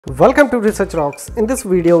Welcome to Research Rocks. In this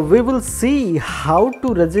video we will see how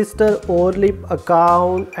to register Overleaf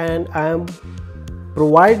account, and I am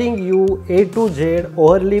providing you A to Z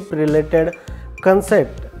Overleaf related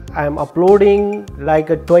concept. I am uploading like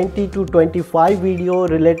a 20 to 25 video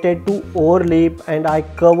related to Overleaf, and I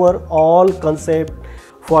cover all concept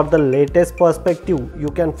for the latest perspective. You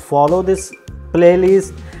can follow this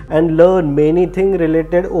playlist and learn many things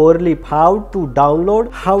related Overleaf: how to download,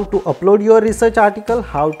 how to upload your research article,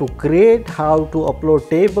 how to create, how to upload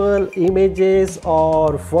table, images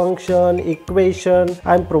or function, equation.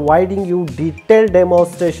 I'm providing you detailed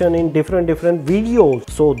demonstration in different videos.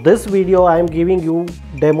 So this video I am giving you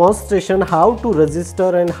demonstration how to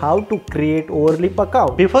register and how to create Overleaf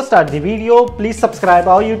account. Before start the video, please subscribe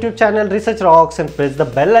our YouTube channel Research Rocks and press the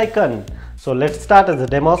bell icon. So let's start as a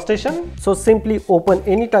demonstration. So simply open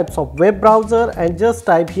any types of web browser and just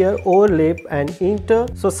type here Overleaf and enter.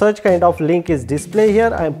 So such kind of link is display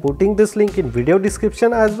here. I am putting this link in video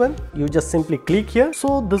description as well. You just simply click here.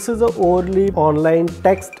 So this is a Overleaf online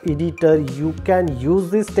text editor. You can use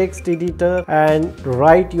this text editor and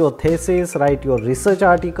write your thesis, write your research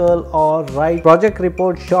article, or write project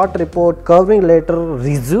report, short report, covering letter,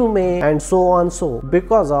 resume, and so on. So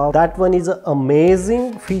because of that one is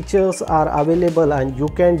amazing features are available, and you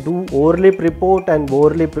can do Overleaf report and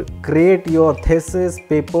Overleaf create your thesis,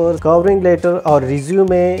 papers, covering letter or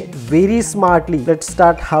resume very smartly. Let's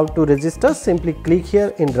start how to register. Simply click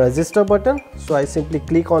here in register button. So I simply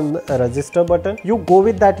click on the register button. You go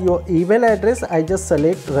with that your email address. I just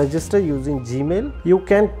select register using Gmail. You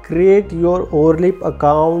can create your Overleaf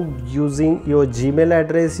account using your Gmail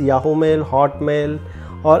address, Yahoo Mail, Hotmail,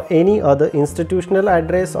 or any other institutional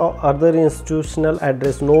address or other institutional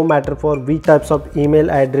address, no matter for which types of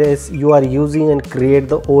email address you are using, and create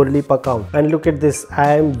the Overleaf account. And look at this,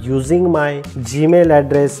 I am using my Gmail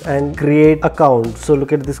address and create account. So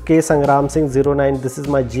look at this, ksangram-singh09, this is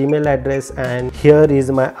my Gmail address, and here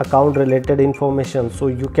is my account related information. So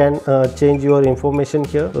you can change your information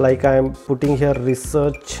here, like I am putting here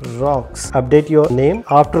Research Rocks. Update your name.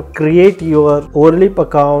 After create your Overleaf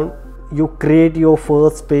account, you create your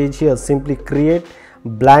first page here. Simply create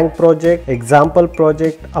blank project, example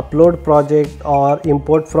project, upload project, or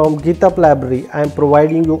import from GitHub library. I am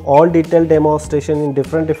providing you all detailed demonstration in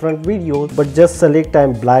different videos, but just select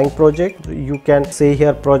I'm blank project. You can say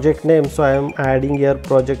here project name. So I am adding here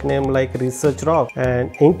project name like Research Rock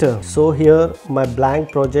and enter. So here my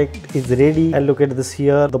blank project is ready, and look at this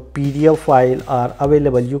here, the PDF file are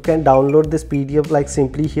available. You can download this PDF like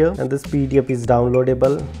simply here, and this PDF is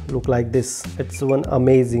downloadable. Look like this, it's one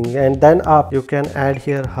amazing. And then up you can add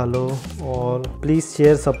here hello all, please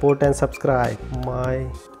share, support and subscribe my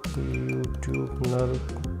YouTube channel.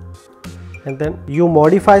 And then you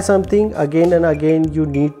modify something again and again, you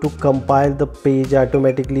need to compile the page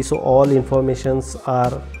automatically, so all informations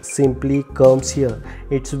are simply comes here.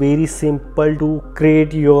 It's very simple to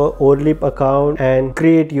create your Overleaf account and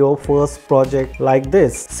create your first project like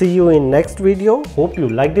this. See you in next video. Hope you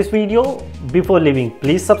like this video. Before leaving,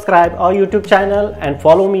 please subscribe our YouTube channel and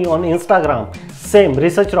follow me on Instagram, same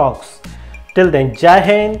Research Rocks. Till then, Jai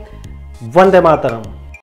Hind, Vande Mataram.